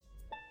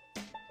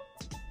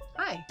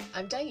Hi,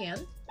 I'm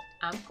Diane,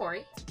 I'm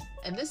Corey,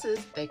 and this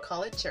is They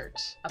Call It Church,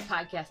 a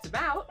podcast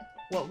about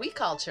what we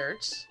call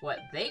church, what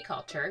they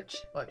call church,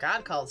 what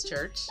God calls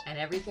church, and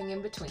everything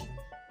in between.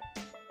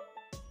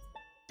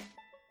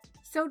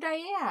 So,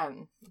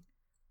 Diane,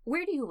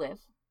 where do you live?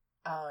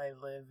 I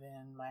live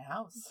in my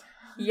house.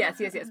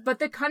 Yes. But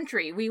the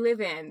country we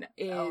live in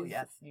is... Oh,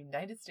 yes,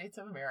 United States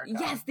of America.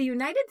 Yes, the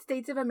United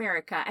States of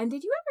America. And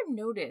did you ever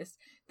notice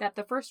that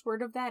the first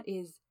word of that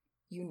is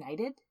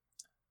united?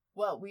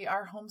 Well, we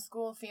are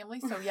homeschool family,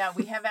 so yeah,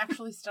 we have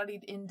actually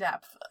studied in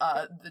depth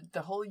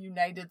the whole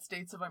United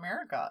States of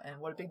America and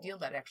what a big deal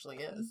that actually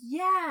is.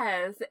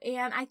 Yes,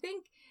 and I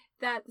think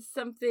that's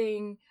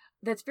something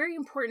that's very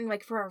important,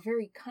 like for our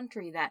very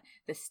country, that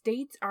the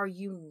states are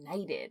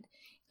united,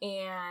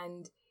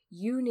 and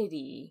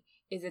unity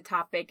is a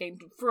topic.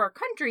 And for our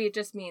country, it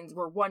just means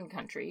we're one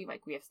country.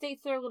 Like we have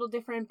states that are a little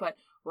different, but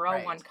we're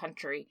all one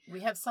country. We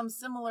have some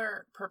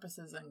similar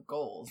purposes and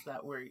goals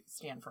that we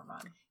stand firm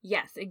on.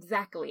 Yes,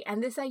 exactly.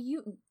 And this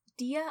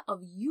idea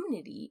of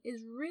unity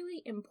is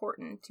really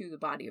important to the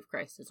body of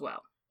Christ as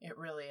well. It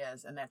really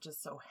is. And that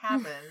just so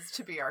happens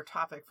to be our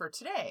topic for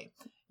today,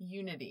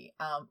 unity.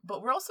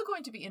 But we're also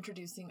going to be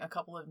introducing a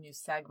couple of new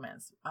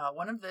segments.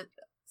 One of the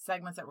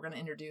segments that we're going to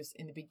introduce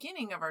in the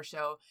beginning of our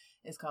show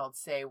is called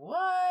Say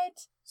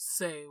What?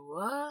 Say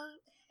what?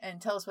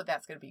 And tell us what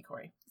that's going to be,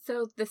 Corey.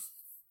 So the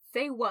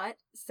Say What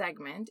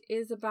segment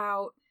is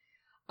about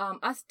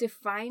us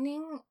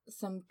defining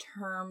some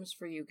terms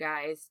for you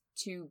guys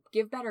to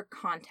give better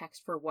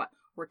context for what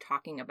we're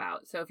talking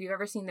about. So if you've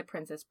ever seen The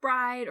Princess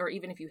Bride, or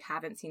even if you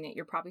haven't seen it,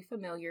 you're probably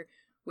familiar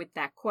with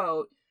that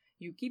quote.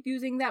 You keep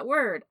using that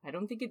word. I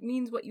don't think it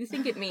means what you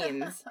think it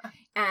means.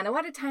 And a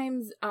lot of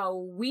times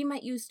we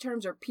might use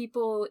terms, or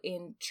people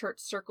in church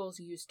circles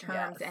use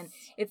terms, and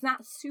it's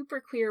not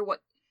super clear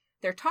what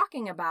they're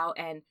talking about.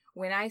 And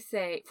when I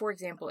say, for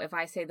example, if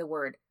I say the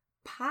word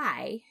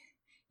pie,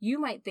 you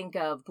might think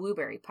of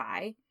blueberry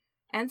pie,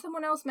 and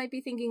someone else might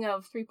be thinking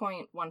of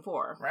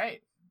 3.14.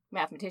 Right.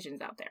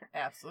 Mathematicians out there.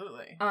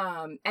 Absolutely.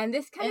 And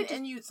this kind of...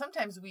 And you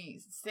sometimes we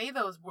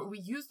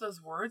use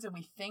those words and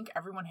we think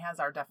everyone has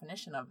our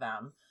definition of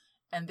them,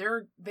 and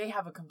they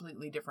have a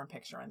completely different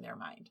picture in their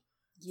mind.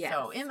 Yes.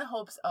 So in the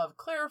hopes of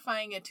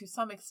clarifying it to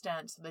some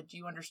extent so that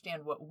you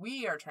understand what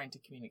we are trying to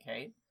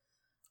communicate.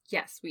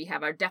 Yes, we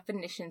have our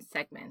definition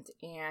segment.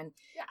 And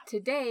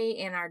today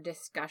in our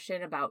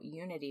discussion about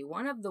unity,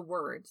 one of the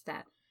words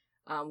that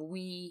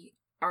we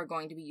are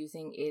going to be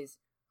using is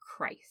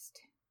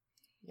Christ.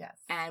 Yes.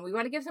 And we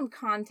want to give some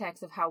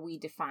context of how we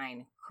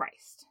define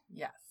Christ.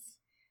 Yes.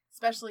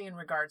 Especially in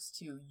regards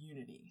to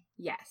unity.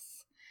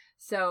 Yes.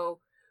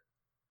 So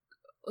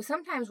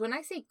sometimes when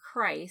I say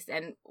Christ,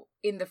 and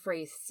in the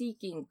phrase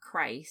seeking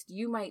Christ,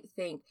 you might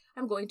think,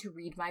 I'm going to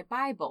read my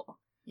Bible.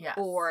 Yes.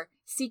 Or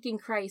seeking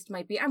Christ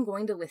might be, I'm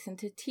going to listen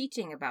to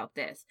teaching about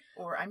this.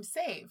 Or I'm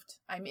saved.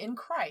 I'm in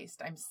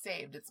Christ. I'm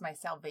saved. It's my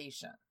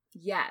salvation.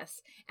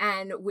 Yes.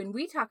 And when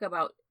we talk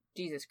about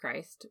Jesus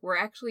Christ, we're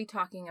actually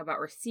talking about,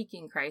 or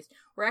seeking Christ,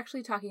 we're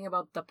actually talking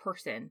about the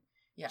person,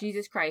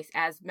 Jesus Christ,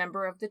 as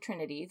member of the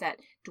Trinity that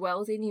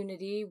dwells in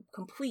unity,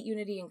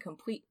 and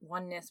complete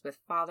oneness with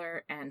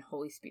Father and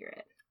Holy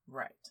Spirit.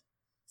 Right.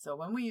 So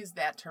when we use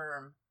that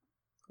term,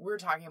 we're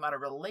talking about a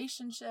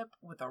relationship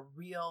with a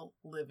real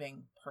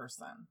living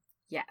person.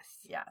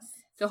 Yes. Yes.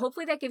 So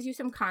hopefully that gives you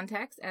some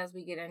context as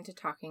we get into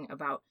talking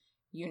about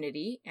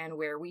unity and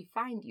where we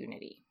find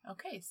unity.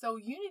 Okay, so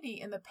unity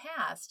in the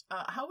past,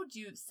 how would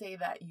you say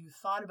that you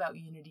thought about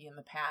unity in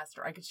the past?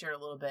 Or I could share a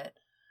little bit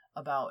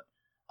about,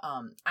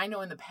 I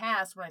know in the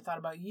past when I thought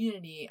about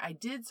unity, I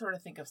did sort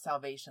of think of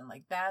salvation.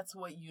 Like that's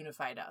what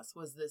unified us,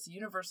 was this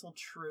universal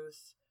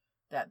truth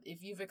that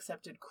if you've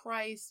accepted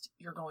Christ,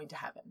 you're going to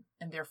heaven.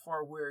 And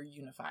therefore we're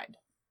unified.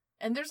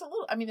 And there's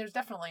there's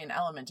definitely an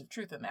element of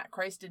truth in that.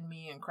 Christ in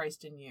me and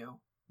Christ in you.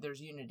 There's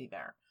unity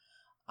there.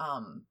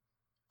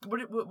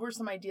 What were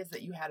some ideas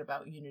that you had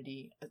about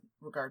unity in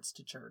regards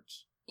to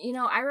church? You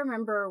know, I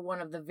remember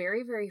one of the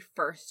very, very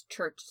first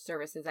church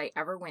services I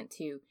ever went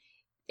to.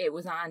 It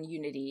was on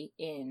unity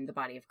in the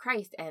body of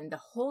Christ. And the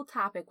whole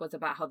topic was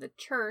about how the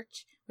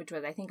church, which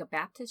was, I think, a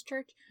Baptist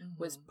church,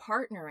 was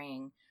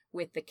partnering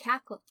with the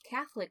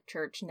Catholic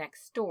church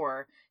next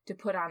door to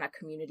put on a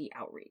community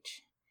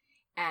outreach.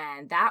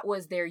 And that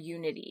was their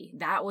unity.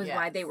 That was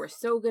why they were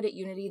so good at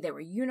unity. They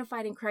were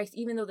unified in Christ,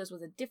 even though this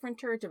was a different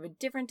church of a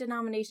different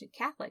denomination,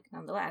 Catholic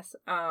nonetheless.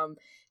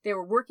 They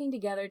were working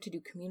together to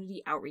do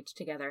community outreach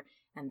together,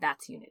 and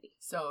that's unity.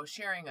 So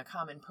sharing a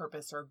common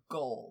purpose or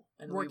goal,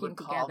 and working we would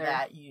call together.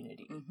 that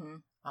unity. Mm-hmm.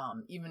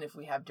 Even if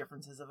we have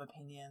differences of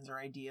opinions or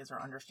ideas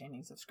or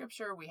understandings of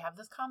Scripture, we have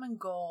this common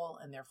goal,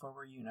 and therefore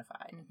we're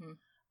unified. Mm-hmm.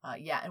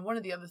 And one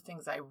of the other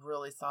things I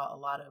really saw a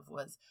lot of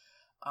was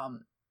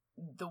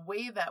the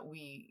way that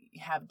we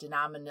have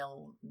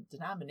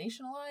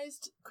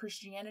denominationalized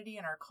Christianity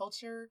in our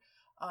culture.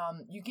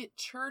 You get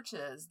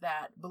churches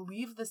that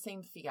believe the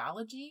same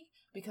theology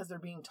because they're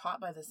being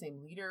taught by the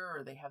same leader,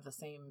 or they have the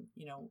same,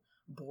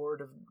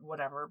 board of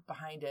whatever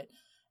behind it,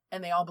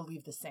 and they all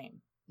believe the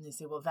same. And they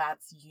say, well,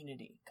 that's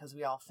unity because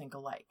we all think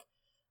alike.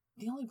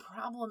 The only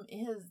problem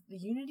is the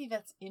unity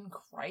that's in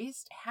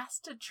Christ has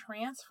to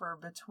transfer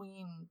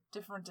between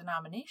different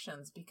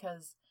denominations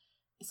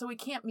so it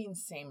can't mean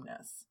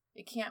sameness.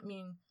 It can't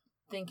mean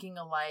thinking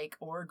alike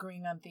or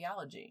agreeing on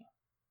theology,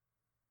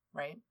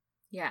 right?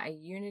 Yeah, a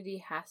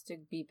unity has to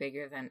be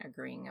bigger than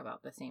agreeing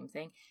about the same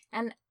thing.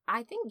 And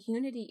I think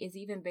unity is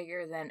even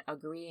bigger than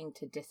agreeing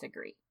to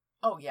disagree.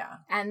 Oh, yeah.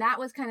 And that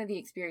was kind of the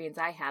experience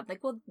I had.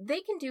 Like, well,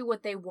 they can do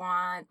what they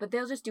want, but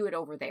they'll just do it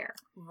over there.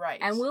 Right.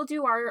 And we'll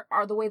do our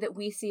the way that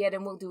we see it,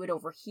 and we'll do it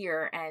over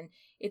here. And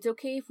it's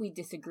okay if we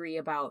disagree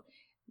about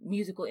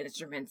musical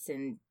instruments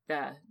in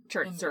the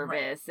church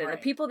service. And the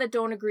people that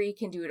don't agree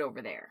can do it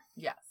over there.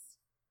 Yes.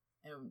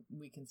 And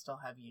we can still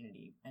have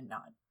unity and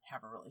not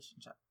have a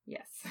relationship.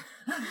 Yes.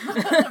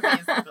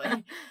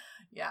 Basically.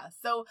 Yeah.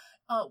 So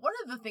one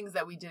of the things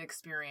that we did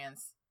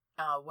experience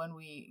when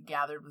we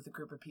gathered with a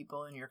group of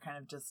people and you're kind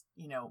of just,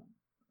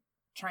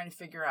 trying to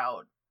figure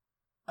out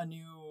a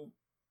new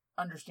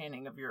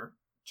understanding of your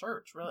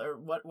church, really, or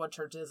what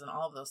church is and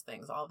all of those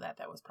things, all of that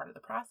was part of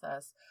the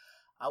process.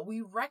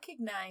 We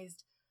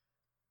recognized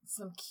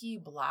some key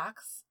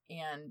blocks,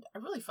 and I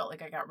really felt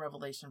like I got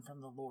revelation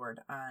from the Lord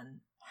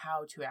on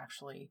how to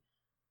actually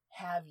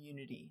have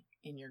unity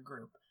in your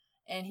group.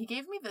 And he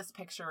gave me this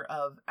picture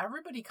of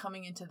everybody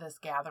coming into this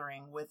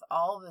gathering with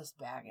all this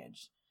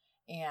baggage.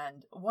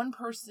 And one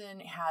person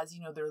has,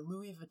 their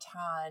Louis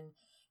Vuitton,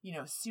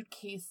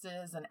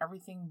 suitcases and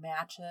everything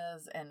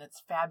matches and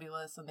it's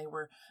fabulous. And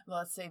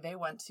let's say they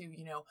went to,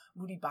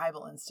 Moody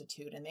Bible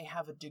Institute and they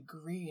have a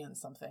degree in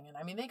something. And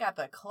I mean, they got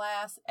the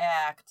class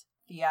act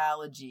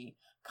theology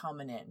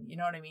coming in, you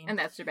know what I mean? And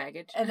that's their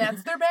baggage. And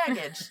that's their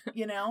baggage,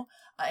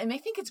 and they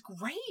think it's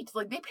great.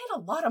 Like, they paid a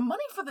lot of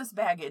money for this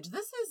baggage.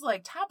 This is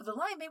like top of the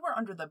line. They were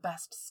under the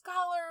best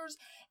scholars.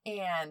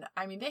 And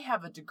I mean, they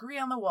have a degree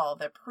on the wall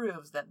that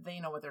proves that they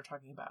know what they're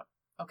talking about.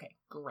 Okay,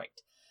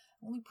 great.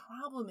 Only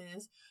problem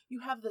is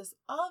you have this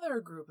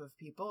other group of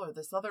people or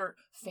this other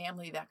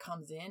family that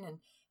comes in and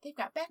they've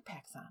got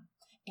backpacks on.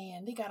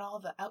 And they got all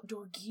the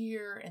outdoor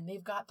gear and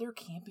they've got their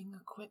camping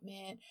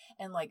equipment.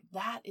 And like,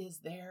 that is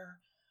their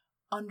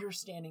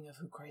understanding of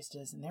who Christ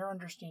is and their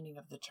understanding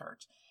of the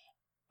church.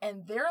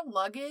 And their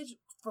luggage,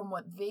 from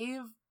what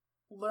they've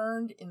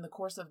learned in the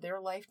course of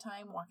their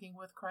lifetime walking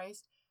with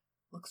Christ,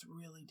 looks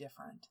really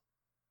different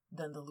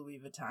than the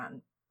Louis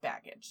Vuitton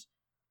baggage.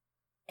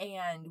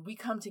 And we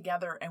come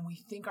together and we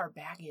think our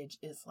baggage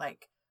is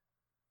like,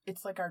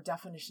 it's like our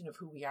definition of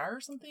who we are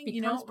or something.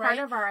 Becomes part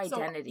of our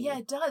identity. So, yeah,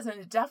 it does. And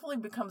it definitely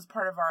becomes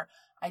part of our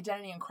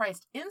identity in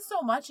Christ, in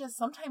so much as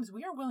sometimes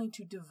we are willing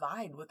to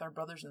divide with our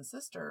brothers and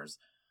sisters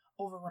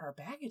over what our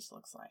baggage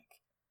looks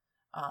like.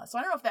 So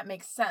I don't know if that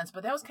makes sense,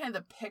 but that was kind of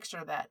the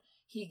picture that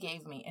he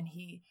gave me. And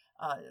he,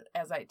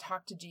 as I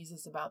talked to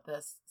Jesus about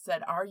this,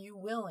 said, are you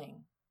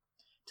willing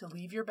to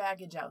leave your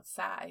baggage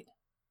outside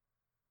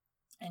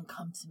and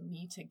come to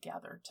me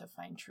together to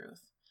find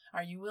truth?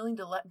 Are you willing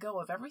to let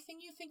go of everything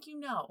you think you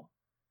know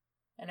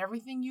and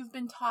everything you've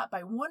been taught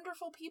by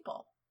wonderful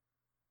people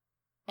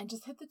and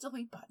just hit the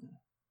delete button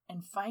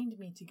and find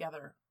me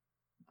together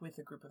with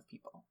a group of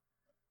people?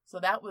 So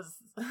that was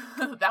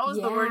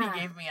the word he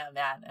gave me on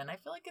that. And I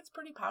feel like it's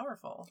pretty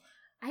powerful.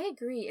 I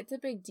agree. It's a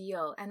big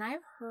deal. And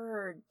I've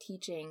heard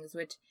teachings,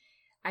 which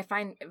I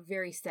find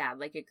very sad.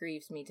 Like, it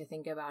grieves me to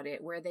think about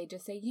it, where they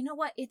just say, you know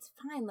what? It's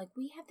fine. Like,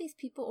 we have these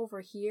people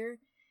over here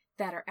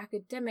that are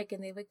academic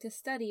and they like to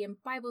study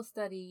and Bible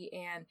study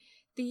and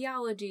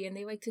theology and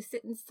they like to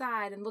sit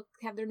inside and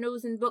have their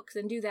nose in books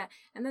and do that.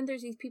 And then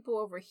there's these people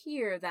over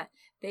here that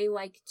they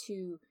like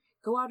to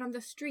go out on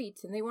the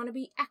streets and they want to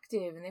be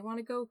active and they want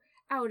to go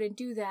out and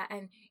do that.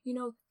 And,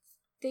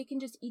 they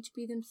can just each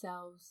be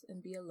themselves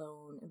and be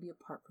alone and be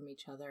apart from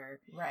each other.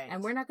 Right.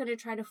 And we're not going to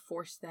try to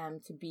force them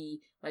to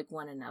be like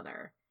one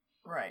another.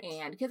 Right.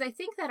 And because I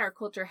think that our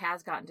culture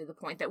has gotten to the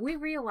point that we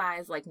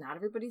realize, like, not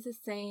everybody's the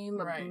same.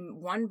 Right.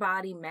 One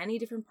body, many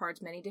different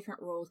parts, many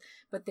different roles.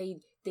 But they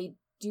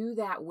do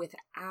that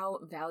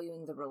without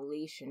valuing the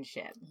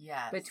relationship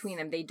between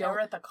them. They don't. Or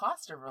at the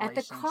cost of relationship.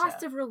 At the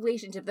cost of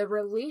relationship. The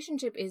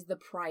relationship is the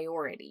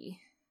priority.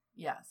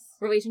 Yes.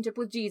 Relationship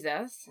with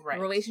Jesus.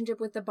 Right.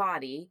 Relationship with the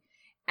body.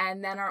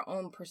 And then our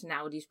own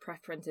personalities,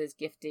 preferences,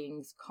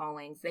 giftings,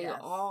 callings. They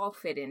all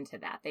fit into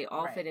that. They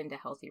all fit into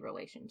healthy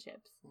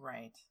relationships.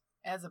 Right.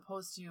 As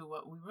opposed to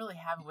what we really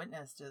have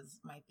witnessed is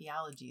my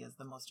theology is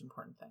the most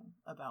important thing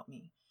about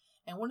me.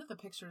 And one of the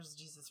pictures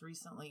Jesus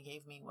recently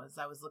gave me was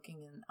I was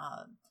looking in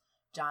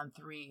John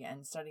 3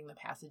 and studying the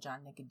passage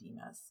on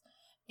Nicodemus.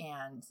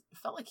 And it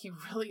felt like he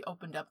really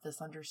opened up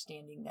this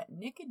understanding that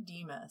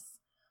Nicodemus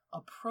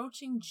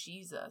approaching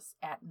Jesus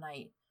at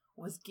night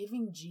was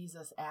giving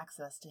Jesus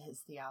access to his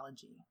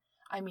theology.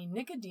 I mean,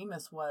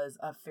 Nicodemus was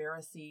a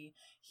Pharisee.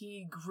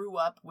 He grew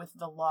up with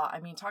the law. I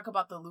mean, talk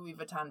about the Louis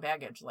Vuitton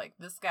baggage. Like,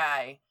 this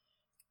guy,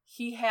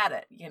 he had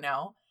it,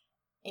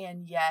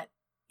 and yet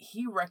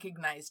he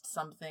recognized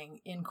something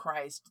in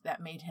Christ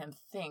that made him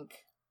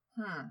think,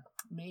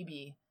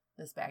 maybe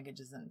this baggage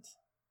isn't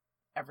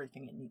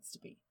everything it needs to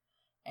be.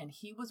 and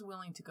he was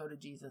willing to go to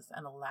Jesus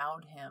and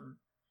allowed him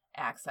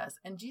access.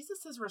 And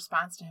Jesus's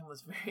response to him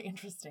was very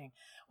interesting.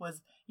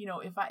 Was,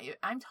 if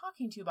I'm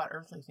talking to you about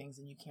earthly things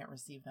and you can't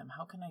receive them,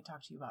 how can I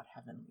talk to you about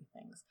heavenly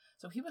things?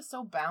 So he was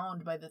so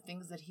bound by the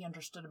things that he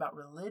understood about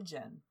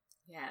religion.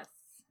 Yes.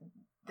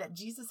 That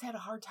Jesus had a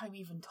hard time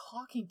even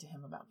talking to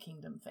him about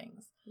kingdom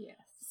things. Yes.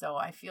 So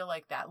I feel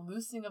like that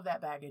loosening of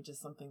that baggage is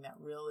something that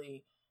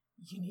really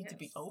you need to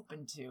be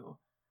open to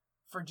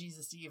for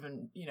Jesus to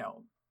even,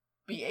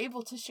 be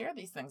able to share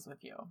these things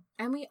with you.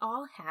 And we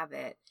all have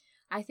it.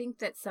 I think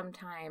that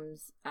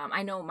sometimes,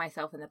 I know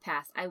myself in the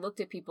past, I looked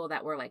at people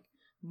that were like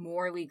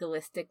more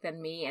legalistic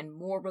than me and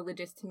more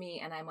religious to me.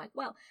 And I'm like,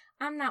 well,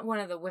 I'm not one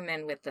of the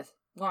women with the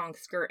long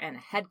skirt and a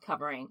head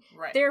covering.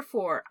 Right.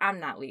 Therefore, I'm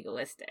not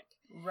legalistic.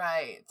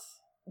 Right.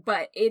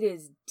 But it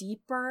is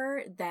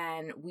deeper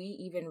than we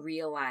even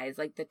realize.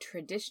 Like the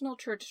traditional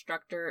church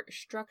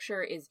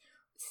structure is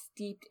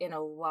steeped in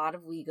a lot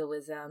of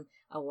legalism,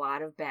 a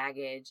lot of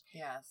baggage.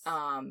 Yes.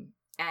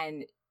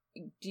 And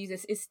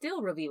Jesus is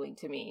still revealing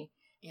to me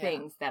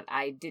things that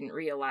I didn't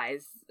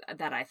realize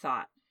that I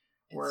thought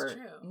were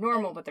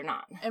normal, but they're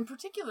not. And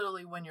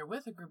particularly when you're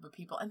with a group of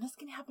people, and this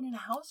can happen in a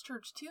house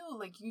church too.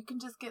 Like you can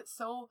just get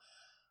so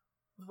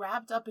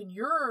wrapped up in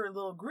your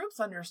little group's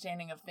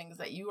understanding of things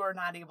that you are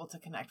not able to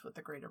connect with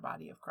the greater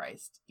body of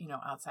Christ,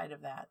 outside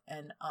of that.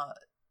 And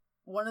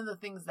one of the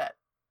things that,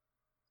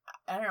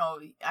 I don't know,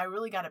 I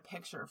really got a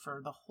picture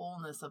for the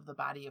wholeness of the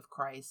body of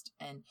Christ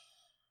and,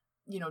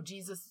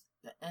 Jesus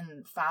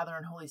and Father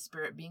and Holy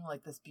Spirit being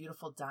like this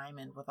beautiful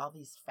diamond with all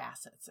these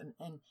facets.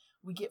 And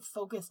we get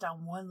focused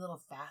on one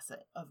little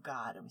facet of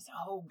God and we say,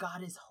 oh,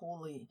 God is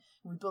holy.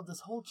 And we build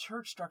this whole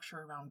church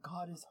structure around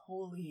God is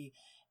holy.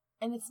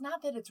 And it's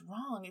not that it's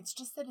wrong. It's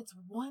just that it's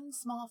one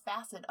small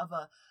facet of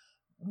a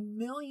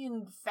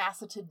million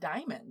faceted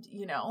diamond,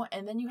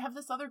 and then you have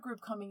this other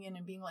group coming in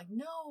and being like,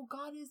 no,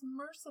 God is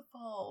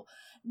merciful.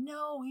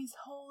 No, he's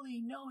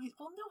holy. No, he's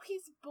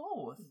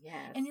both.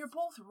 Yes. And you're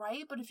both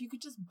right. But if you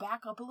could just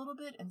back up a little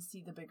bit and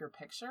see the bigger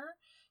picture,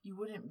 you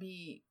wouldn't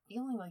be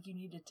feeling like you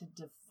needed to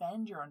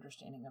defend your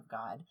understanding of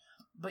God,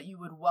 but you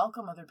would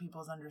welcome other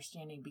people's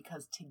understanding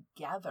because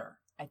together,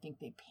 I think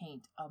they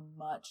paint a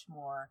much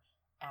more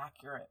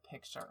accurate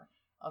picture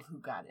of who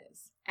God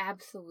is.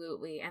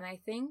 Absolutely. And I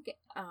think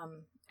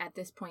at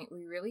this point,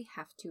 we really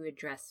have to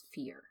address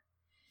fear.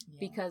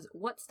 Because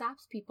what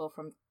stops people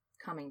from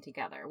coming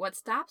together? What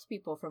stops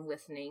people from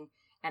listening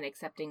and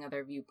accepting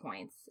other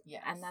viewpoints?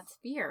 Yes. And that's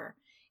fear.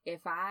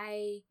 If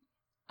I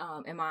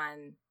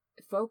am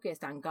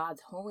focused on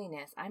God's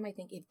holiness, I might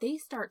think if they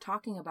start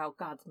talking about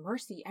God's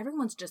mercy,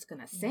 everyone's just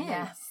going to sin.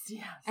 Yes.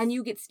 And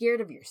you get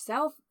scared of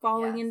yourself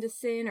falling into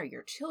sin or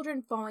your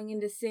children falling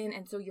into sin.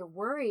 And so you're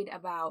worried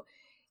about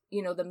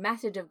the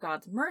message of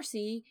God's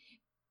mercy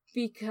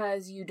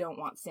because you don't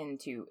want sin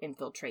to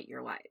infiltrate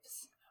your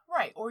lives.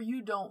 Right. Or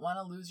you don't want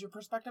to lose your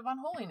perspective on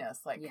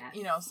holiness. Like,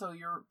 so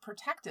you're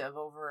protective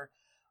over,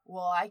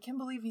 well, I can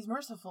believe he's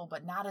merciful,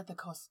 but not at the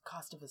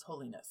cost of his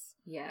holiness.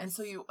 Yes. And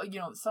so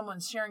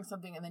someone's sharing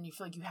something and then you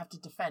feel like you have to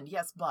defend.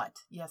 Yes, but,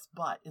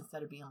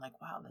 instead of being like,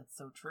 wow, that's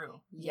so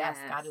true. Yes,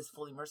 God is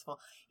fully merciful.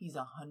 He's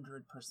 100%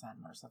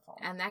 merciful.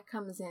 And that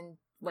comes in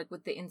like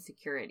with the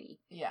insecurity.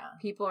 Yeah.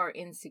 People are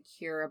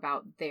insecure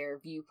about their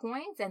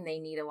viewpoints and they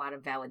need a lot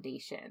of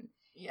validation.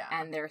 Yeah.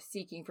 And they're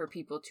seeking for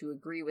people to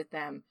agree with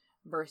them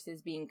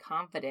versus being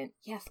confident.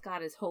 Yes,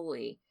 God is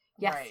holy.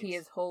 Yes, he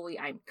is holy.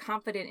 I'm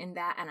confident in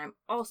that. And I'm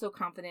also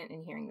confident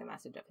in hearing the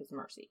message of his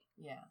mercy.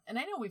 Yeah. And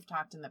I know we've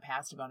talked in the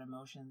past about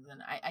emotions.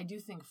 And I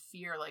do think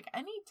fear, like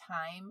any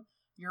time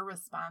your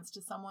response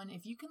to someone,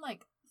 if you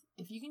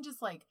can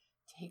just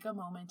take a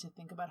moment to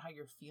think about how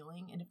you're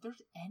feeling. And if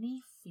there's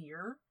any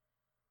fear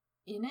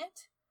in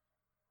it,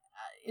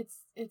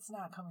 it's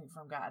not coming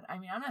from God. I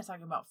mean, I'm not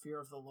talking about fear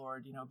of the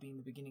Lord, being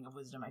the beginning of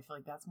wisdom. I feel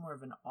like that's more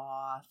of an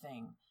awe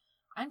thing.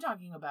 I'm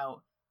talking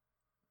about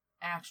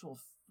actual,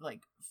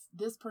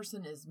 this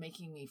person is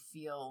making me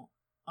feel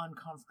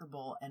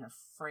uncomfortable and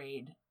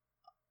afraid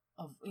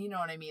of, you know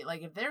what I mean?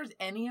 Like if there's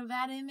any of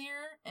that in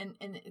there,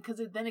 and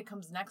because then it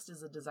comes next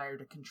as a desire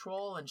to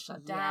control and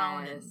shut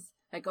down. And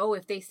like, oh,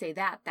 if they say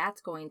that,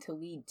 that's going to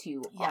lead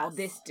to all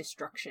this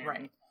destruction.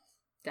 Right.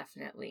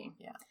 Definitely.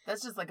 Yeah.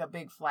 That's just like a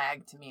big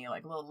flag to me,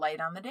 like a little light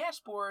on the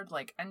dashboard,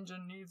 like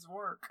engine needs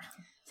work.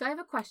 So I have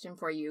a question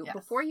for you. Yes.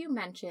 Before you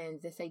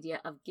mentioned this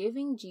idea of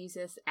giving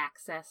Jesus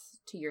access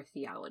to your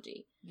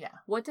theology. Yeah.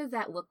 What does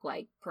that look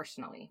like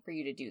personally for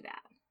you to do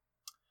that?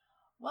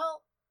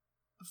 Well,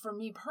 for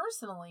me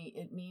personally,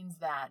 it means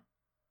that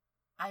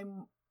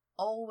I'm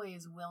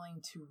always willing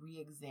to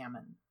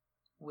re-examine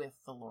with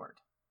the Lord.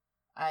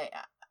 I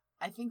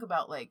think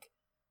about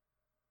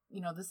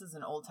this is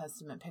an Old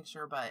Testament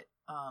picture, but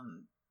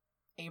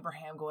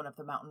Abraham going up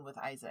the mountain with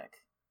Isaac,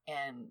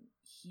 and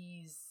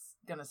he's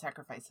going to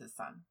sacrifice his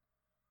son.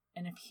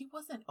 And if he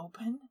wasn't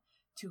open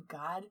to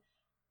God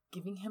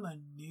giving him a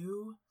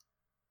new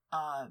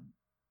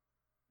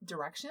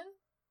direction,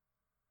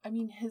 I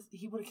mean,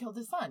 he would have killed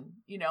his son,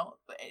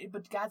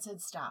 but God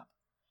said stop.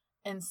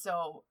 And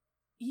so,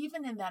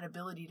 even in that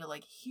ability to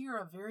like hear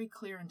a very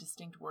clear and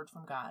distinct word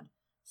from God,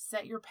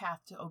 set your path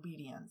to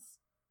obedience,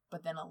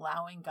 but then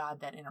allowing God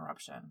that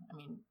interruption. I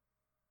mean,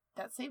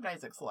 that saved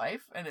Isaac's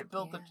life, and it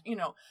built the,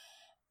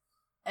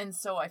 and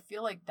so I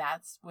feel like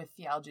that's with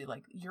theology,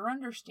 like your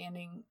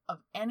understanding of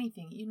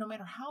anything, no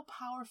matter how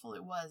powerful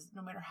it was,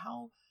 no matter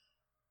how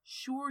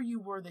sure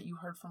you were that you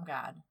heard from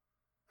God,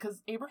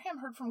 because Abraham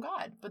heard from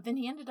God, but then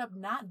he ended up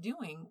not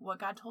doing what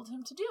God told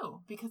him to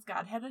do because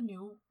God had a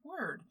new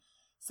word.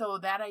 So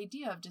that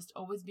idea of just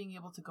always being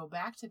able to go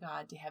back to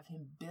God to have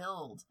him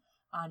build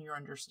on your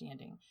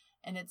understanding.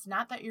 And it's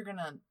not that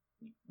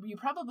you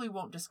probably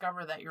won't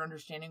discover that your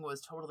understanding was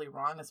totally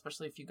wrong,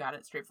 especially if you got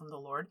it straight from the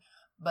Lord,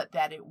 but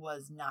that it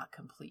was not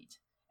complete.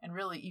 And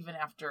really, even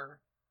after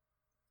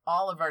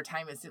all of our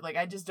time, it's like,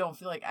 I just don't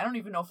feel like, I don't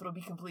even know if it'll be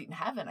complete in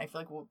heaven. I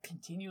feel like we'll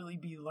continually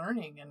be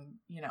learning and,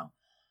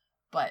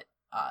 but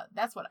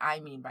that's what I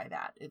mean by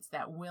that. It's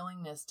that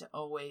willingness to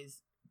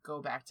always go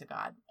back to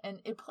God. And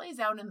it plays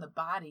out in the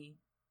body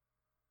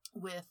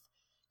with,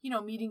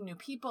 meeting new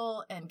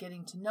people and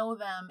getting to know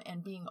them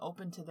and being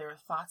open to their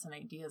thoughts and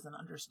ideas and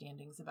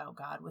understandings about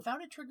God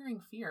without it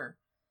triggering fear,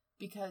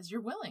 because you're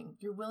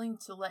willing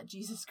to let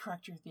Jesus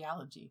correct your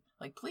theology.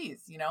 Like,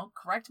 please,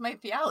 correct my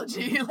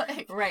theology.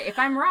 Like, right. If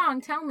I'm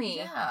wrong, tell me.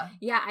 Yeah.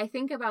 Yeah. I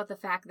think about the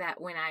fact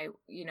that when I,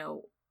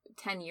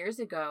 10 years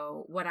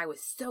ago, what I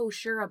was so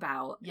sure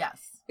about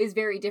is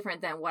very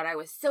different than what I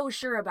was so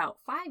sure about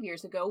 5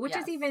 years ago, which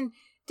is even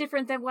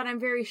different than what I'm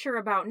very sure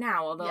about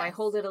now, although I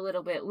hold it a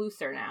little bit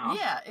looser now.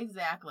 Yeah,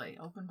 exactly.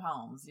 Open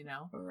palms,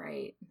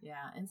 Right.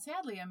 Yeah. And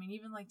sadly, I mean,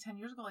 even like 10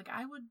 years ago, like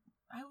I would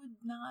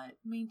not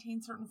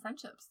maintain certain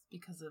friendships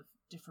because of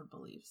different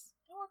beliefs.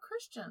 And we're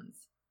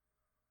Christians.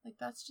 Like,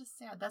 that's just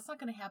sad. That's not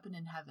going to happen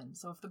in heaven.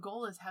 So if the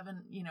goal is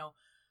heaven,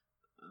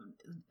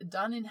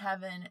 done in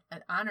heaven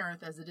and on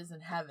earth as it is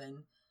in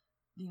heaven,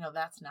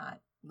 that's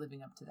not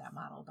living up to that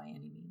model by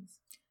any means.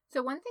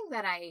 So one thing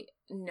that I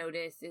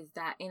notice is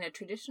that in a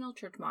traditional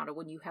church model,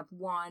 when you have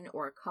one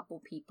or a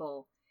couple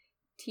people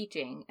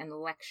teaching and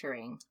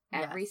lecturing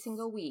every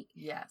single week,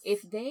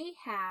 if they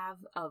have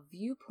a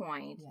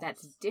viewpoint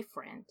that's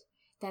different,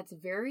 that's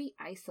very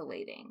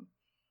isolating.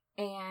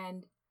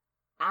 And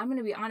I'm going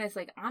to be honest,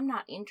 like, I'm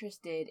not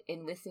interested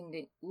in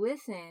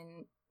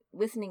listening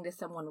to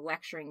someone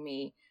lecturing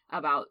me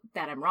about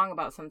that I'm wrong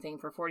about something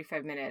for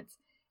 45 minutes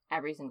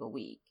every single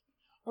week.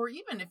 Or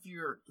even if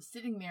you're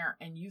sitting there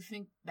and you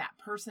think that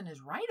person is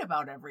right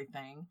about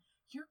everything,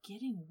 you're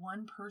getting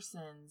one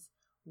person's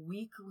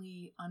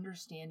weekly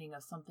understanding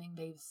of something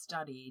they've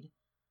studied.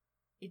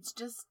 It's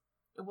just,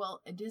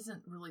 it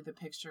isn't really the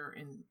picture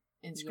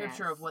in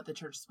scripture of what the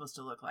church is supposed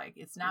to look like.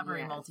 It's not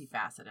very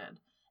multifaceted.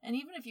 And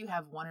even if you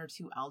have one or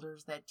two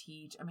elders that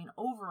teach, I mean,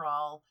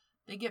 overall,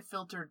 they get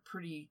filtered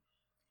pretty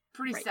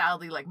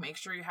sadly, like, make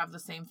sure you have the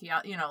same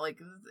theology,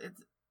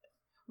 it's...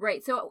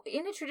 Right. So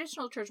in a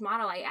traditional church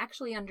model, I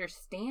actually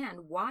understand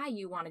why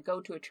you want to go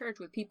to a church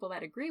with people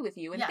that agree with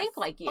you and think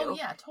like you. Oh,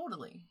 yeah,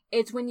 totally.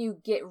 It's when you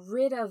get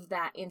rid of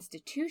that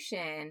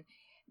institution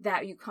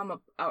that you come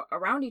up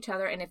around each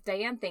other, and if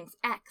Diane thinks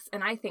X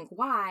and I think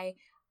Y,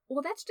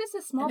 well, that's just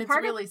a small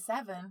part. It's really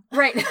 7.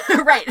 Right,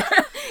 right.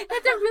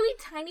 That's a really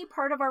tiny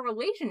part of our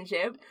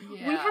relationship.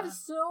 Yeah. We have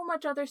so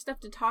much other stuff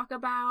to talk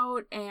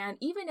about, and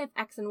even if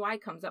X and Y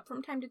comes up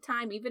from time to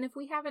time, even if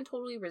we haven't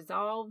totally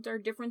resolved our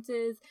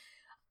differences,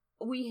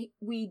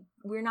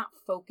 we're not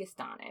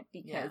focused on it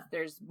because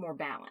there's more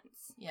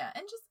balance. Yeah,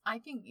 and just, I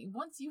think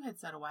once you had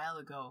said a while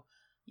ago,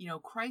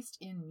 Christ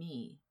in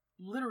me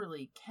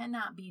literally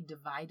cannot be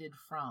divided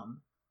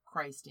from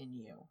Christ in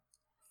you.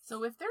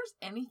 So if there's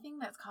anything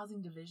that's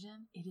causing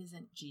division, it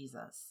isn't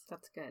Jesus.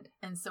 That's good.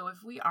 And so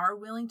if we are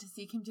willing to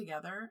seek him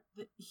together,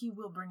 he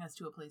will bring us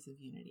to a place of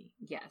unity.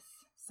 Yes.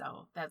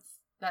 So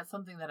that's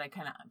something that I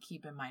kind of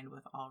keep in mind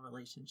with all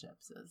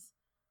relationships is,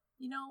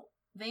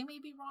 they may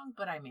be wrong,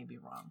 but I may be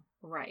wrong.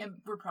 Right. And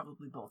we're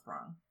probably both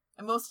wrong.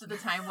 And most of the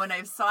time when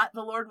I've sought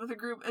the Lord with a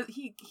group,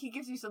 he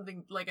gives you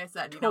something, like I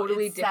said,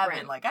 totally it's different.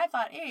 7. Like, I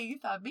thought A, you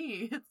thought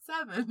B. It's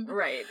 7.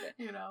 Right.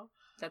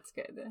 That's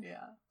good.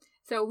 Yeah.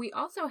 So we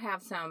also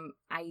have some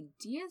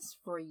ideas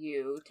for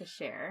you to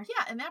share.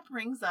 Yeah, and that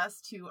brings us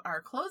to our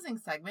closing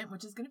segment,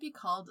 which is going to be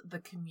called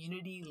the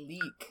Community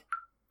Leak.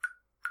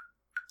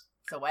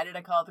 So why did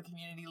I call it the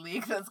Community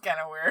Leak? That's kind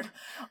of weird.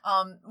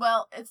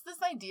 Well, it's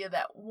this idea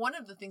that one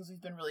of the things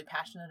we've been really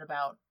passionate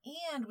about,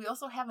 and we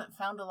also haven't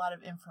found a lot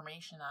of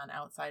information on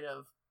outside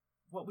of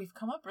what we've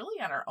come up really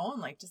on our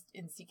own, like just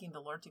in seeking the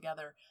Lord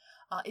together,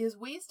 is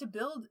ways to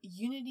build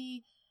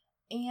unity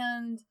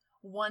and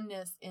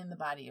oneness in the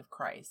body of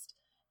Christ.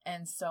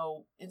 And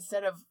so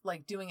instead of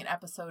like doing an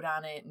episode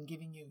on it and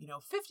giving you,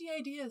 50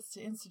 ideas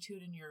to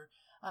institute in your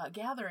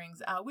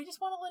gatherings, we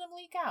just want to let them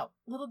leak out.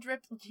 Little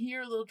drip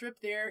here, little drip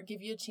there,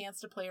 give you a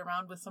chance to play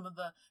around with some of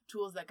the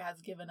tools that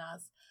God's given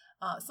us.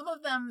 Some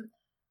of them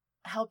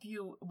help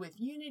you with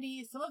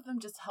unity. Some of them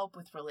just help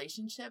with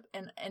relationship,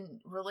 and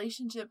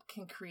relationship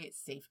can create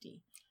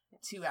safety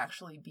to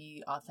actually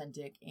be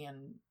authentic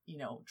and,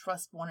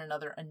 trust one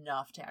another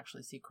enough to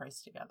actually see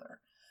Christ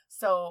together.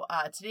 So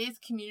today's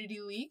community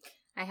leak.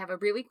 I have a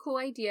really cool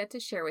idea to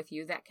share with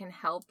you that can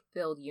help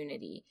build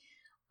unity.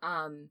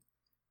 And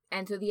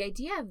so the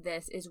idea of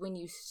this is when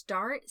you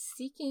start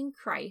seeking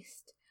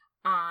Christ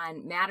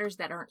on matters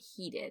that aren't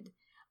heated,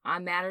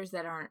 on matters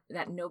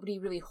that nobody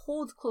really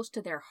holds close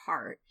to their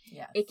heart,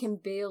 Yes. It can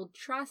build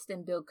trust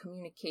and build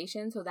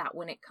communication so that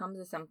when it comes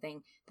to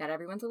something that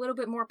everyone's a little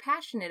bit more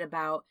passionate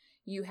about,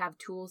 you have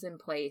tools in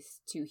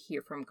place to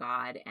hear from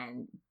God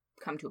and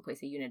come to a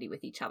place of unity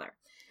with each other.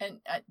 And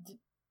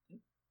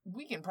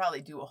we can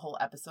probably do a whole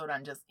episode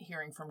on just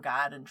hearing from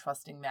God and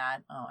trusting that.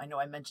 I know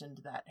I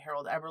mentioned that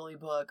Harold Eberle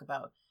book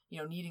about,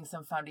 needing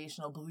some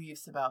foundational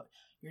beliefs about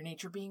your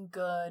nature being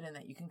good and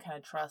that you can kind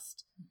of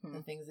trust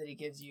the things that he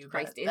gives you.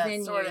 Christ but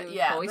is in you.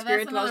 Yeah, Holy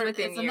Spirit dwells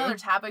within you. It's another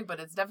topic, but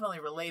it's definitely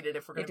related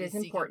if we're going to be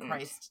seeking important.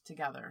 Christ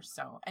together.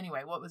 So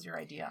anyway, what was your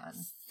idea on?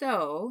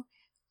 So,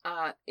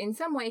 in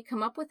some way,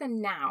 come up with a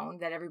noun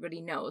that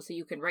everybody knows. So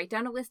you can write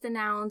down a list of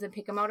nouns and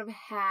pick them out of a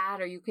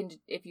hat, or you can,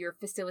 if you're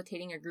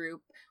facilitating a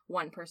group,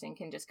 one person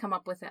can just come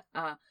up with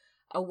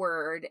a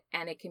word,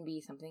 and it can be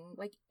something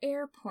like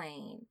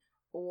airplane,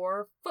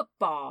 or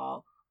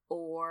football,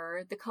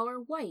 or the color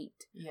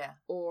white,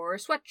 or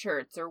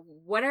sweatshirts, or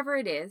whatever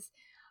it is.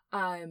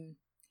 And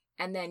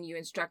then you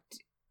instruct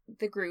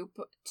the group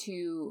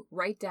to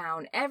write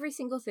down every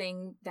single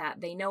thing that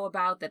they know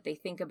about, that they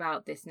think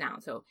about this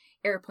noun. So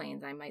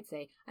airplanes, I might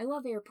say, I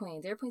love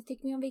airplanes. Airplanes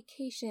take me on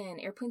vacation.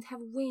 Airplanes have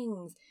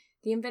wings.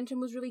 The invention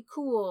was really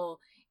cool.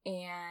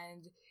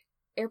 And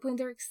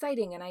airplanes are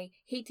exciting, and I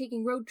hate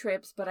taking road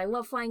trips, but I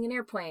love flying in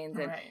airplanes.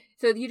 And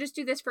so you just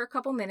do this for a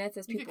couple minutes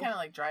as you people... could kind of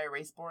like dry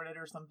erase board it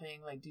or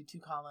something, like do 2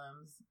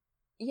 columns.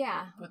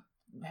 Yeah.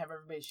 Have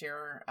everybody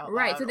share out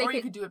right, loud, so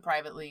you could do it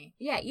privately.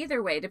 Yeah,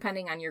 either way,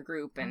 depending on your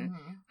group and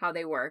how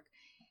they work.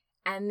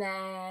 And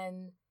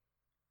then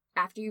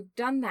after you've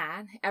done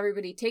that,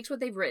 everybody takes what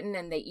they've written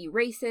and they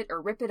erase it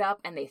or rip it up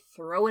and they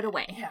throw it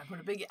away. Yeah,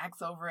 put a big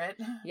X over it.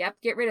 Yep,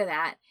 get rid of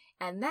that.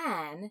 And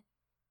then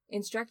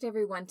instruct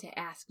everyone to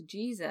ask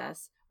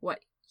Jesus what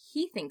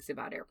he thinks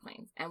about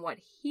airplanes and what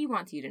he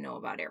wants you to know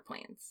about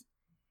airplanes.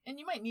 And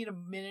you might need a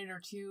minute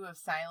or 2 of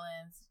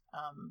silence.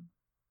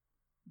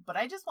 But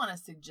I just want to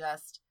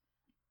suggest,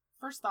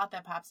 first thought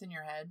that pops in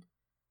your head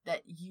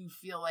that you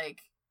feel like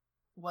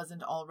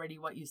wasn't already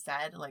what you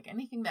said, like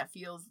anything that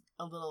feels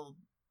a little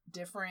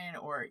different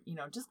or,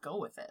 just go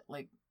with it.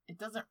 Like, it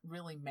doesn't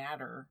really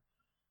matter.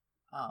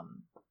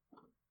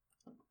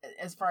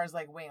 As far as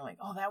like weighing, like,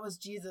 oh, that was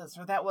Jesus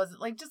or that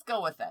wasn't, like, just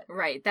go with it.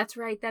 Right. That's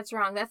right. That's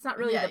wrong. That's not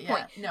really the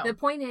point. No. The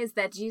point is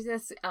that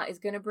Jesus is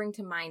going to bring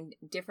to mind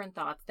different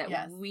thoughts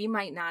that we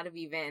might not have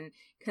even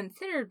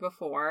considered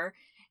before,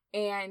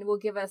 and will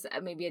give us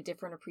maybe a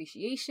different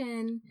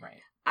appreciation.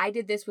 Right. I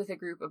did this with a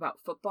group about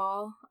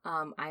football.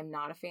 I'm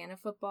not a fan of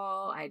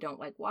football. I don't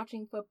like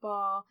watching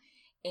football.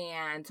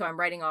 And so I'm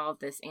writing all of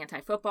this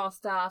anti-football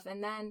stuff.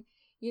 And then,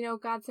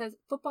 God says,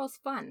 football's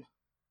fun.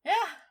 Yeah.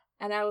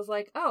 And I was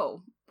like,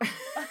 oh.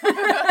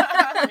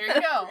 There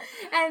you go.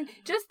 And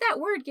just that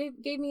word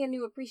gave me a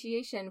new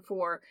appreciation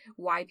for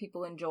why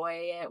people enjoy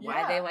it,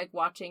 why they like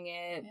watching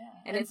it.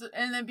 Yeah.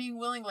 And then being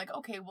willing, like,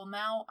 okay, well,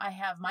 now I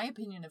have my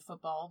opinion of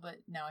football, but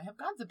now I have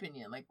God's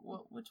opinion. Like,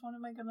 which one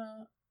am I going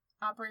to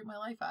operate my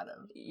life out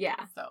of?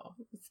 Yeah. So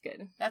it's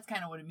good. That's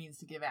kind of what it means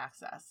to give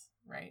access,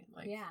 right?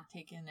 Like,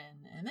 take in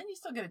and then you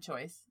still get a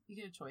choice. You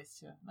get a choice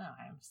to, no,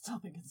 I'm still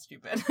thinking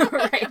stupid.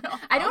 Right.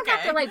 I don't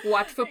have to like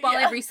watch football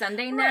every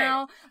Sunday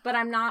now, but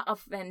I'm not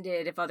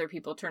offended if other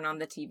people turn on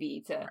the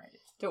TV to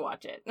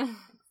watch it.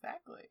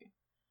 Exactly.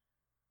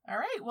 All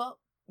right. Well,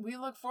 we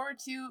look forward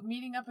to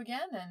meeting up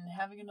again and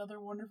having another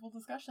wonderful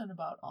discussion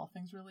about all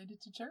things related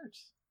to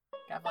church.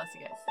 God bless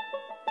you guys.